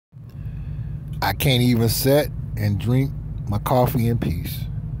I can't even sit and drink my coffee in peace.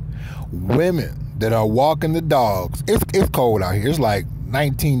 Women that are walking the dogs. It's cold out here. It's like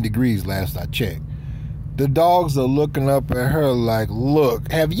 19 degrees last I checked. The dogs are looking up at her like,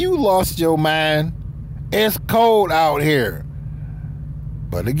 look, have you lost your mind? It's cold out here.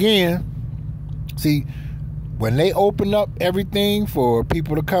 But again, see, when they open up everything for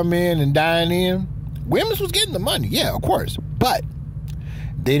people to come in and dine in, women's was getting the money. Yeah, of course. But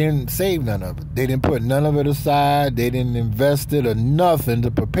they didn't save none of it. They didn't put none of it aside. They didn't invest it or nothing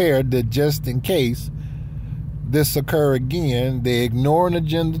to prepare that just in case this occur again. They ignoring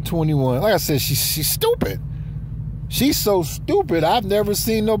Agenda 21. Like I said, she's stupid. She's so stupid. I've never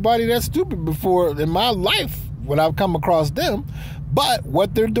seen nobody that stupid before in my life when I've come across them. But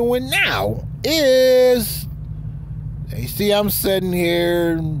what they're doing now is, you see, I'm sitting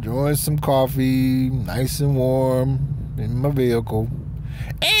here enjoying some coffee, nice and warm in my vehicle.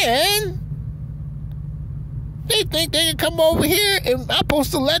 And they think they can come over here and I'm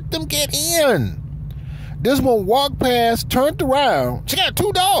supposed to let them get in. This one walked past, turned around. She got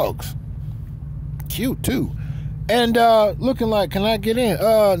 2 dogs. Cute, too. And looking like, can I get in?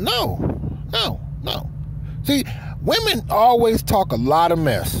 No. See, women always talk a lot of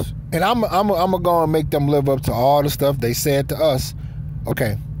mess. And I'm going to go and make them live up to all the stuff they said to us.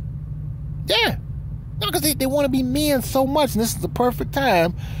 Okay. Yeah. No, because they want to be men so much, and this is the perfect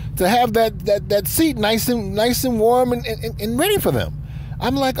time to have that seat nice and warm and ready for them.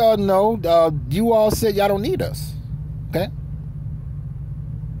 I'm like, no, you all said y'all don't need us, okay?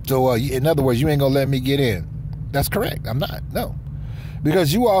 So, in other words, you ain't gonna let me get in. That's correct. I'm not, no,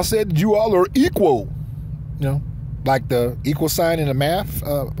 because you all said you all are equal, you know, like the equal sign in a math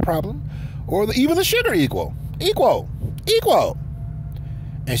problem, or even the sugar equal.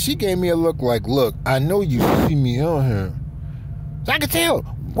 And she gave me a look like, look, I know you see me on here. So I can tell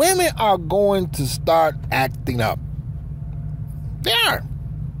women are going to start acting up. They are.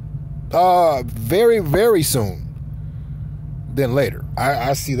 Very, very soon than later.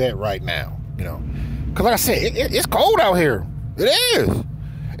 I see that right now, you know. Because like I said, it's cold out here. It is.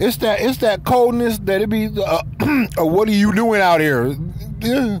 It's that coldness that it be, what are you doing out here?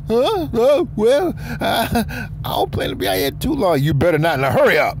 Well, I don't plan to be out here too long. You better not. Now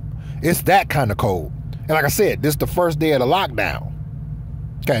hurry up. It's that kind of cold. And like I said, this is the first day of the lockdown.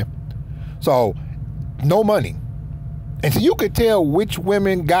 Okay. So, no money. And so you could tell which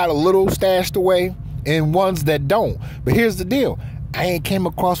women got a little stashed away and ones that don't. But here's the deal. I ain't came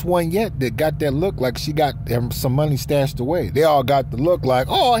across one yet that got that look like she got some money stashed away. They all got the look like,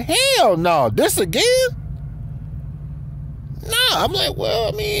 oh, hell no. This again? No, I'm like, well,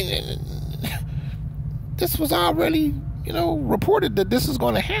 I mean, this was already, you know, reported that this is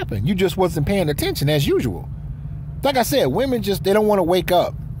going to happen. You just wasn't paying attention as usual. Like I said, women just, they don't want to wake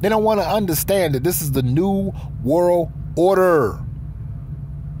up. They don't want to understand that this is the new world order.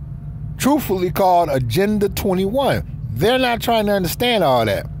 Truthfully called Agenda 21. They're not trying to understand all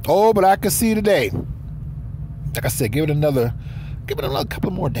that. Oh, but I can see today. Like I said, give it another couple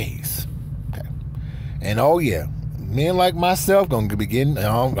more days. Okay. And oh yeah, men like myself gonna be getting,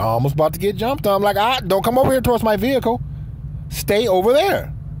 I'm almost about to get jumped on. I'm like, don't come over here towards my vehicle. Stay over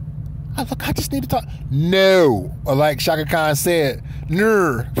there. Look, I just need to talk. No. Or like Shaka Khan said,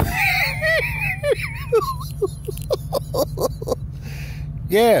 no.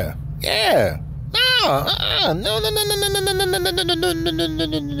 Yeah. No.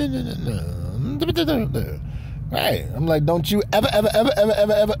 Right. I'm like, don't you ever.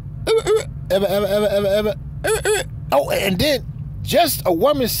 Oh, and then just a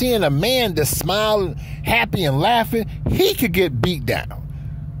woman seeing a man that's smiling, happy and laughing, he could get beat down.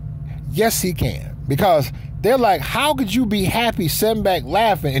 Yes, he can. Because they're like, how could you be happy, sitting back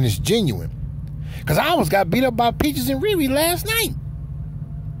laughing, and it's genuine? Because I almost got beat up by Peaches and Riri last night.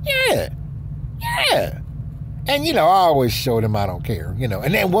 Yeah. And, you know, I always show them I don't care, you know.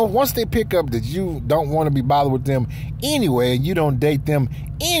 And then once they pick up that you don't want to be bothered with them anyway, and you don't date them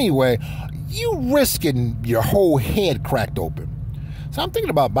anyway, you risking your whole head cracked open. So I'm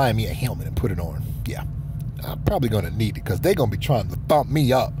thinking about buying me a helmet and put it on. Yeah. I'm probably going to need it because they're going to be trying to thump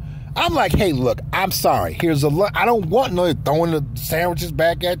me up. I'm like, hey, look, I'm sorry. Here's I don't want no throwing the sandwiches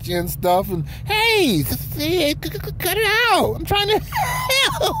back at you and stuff. And hey, cut it out. I'm trying to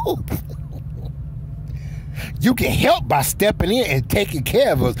help. You can help by stepping in and taking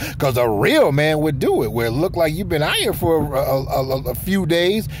care of us, because a real man would do it. Where it looked like you've been out here for a few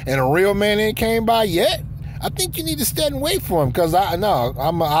days and a real man ain't came by yet. I think you need to stand and wait for him, because I'd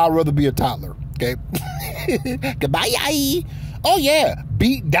rather be a toddler. Okay. Goodbye. Oh yeah,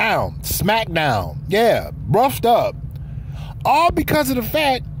 beat down, smack down, yeah, roughed up, all because of the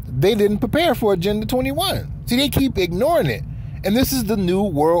fact they didn't prepare for Agenda 21. See, they keep ignoring it. And this is the new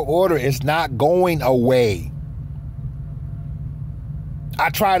world order. It's not going away. I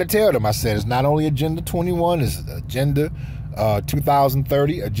try to tell them, I said, it's not only Agenda 21, it's Agenda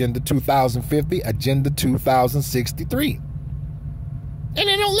 2030, Agenda 2050, Agenda 2063. And they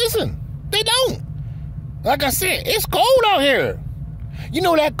don't listen. They don't. Like I said, it's cold out here. You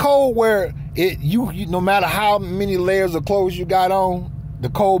know that cold where you no matter how many layers of clothes you got on, the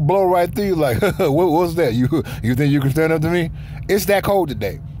cold blow right through you like, what's that? You think you can stand up to me? It's that cold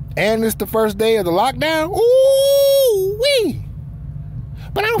today. And it's the first day of the lockdown. Ooh-wee.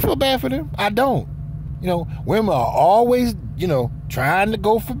 But I don't feel bad for them. I don't. You know, women are always, trying to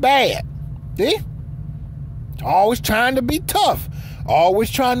go for bad. See? Always trying to be tough. Always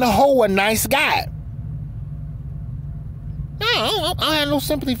trying to hold a nice guy. No, I have no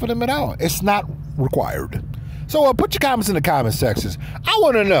sympathy for them at all. It's not required. So put your comments in the comment sections. I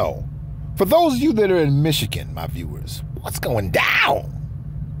want to know, for those of you that are in Michigan, my viewers, what's going down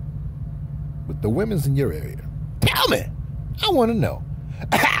with the women's in your area? Tell me. I want to know.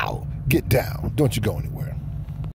 How? Get down. Don't you go anywhere.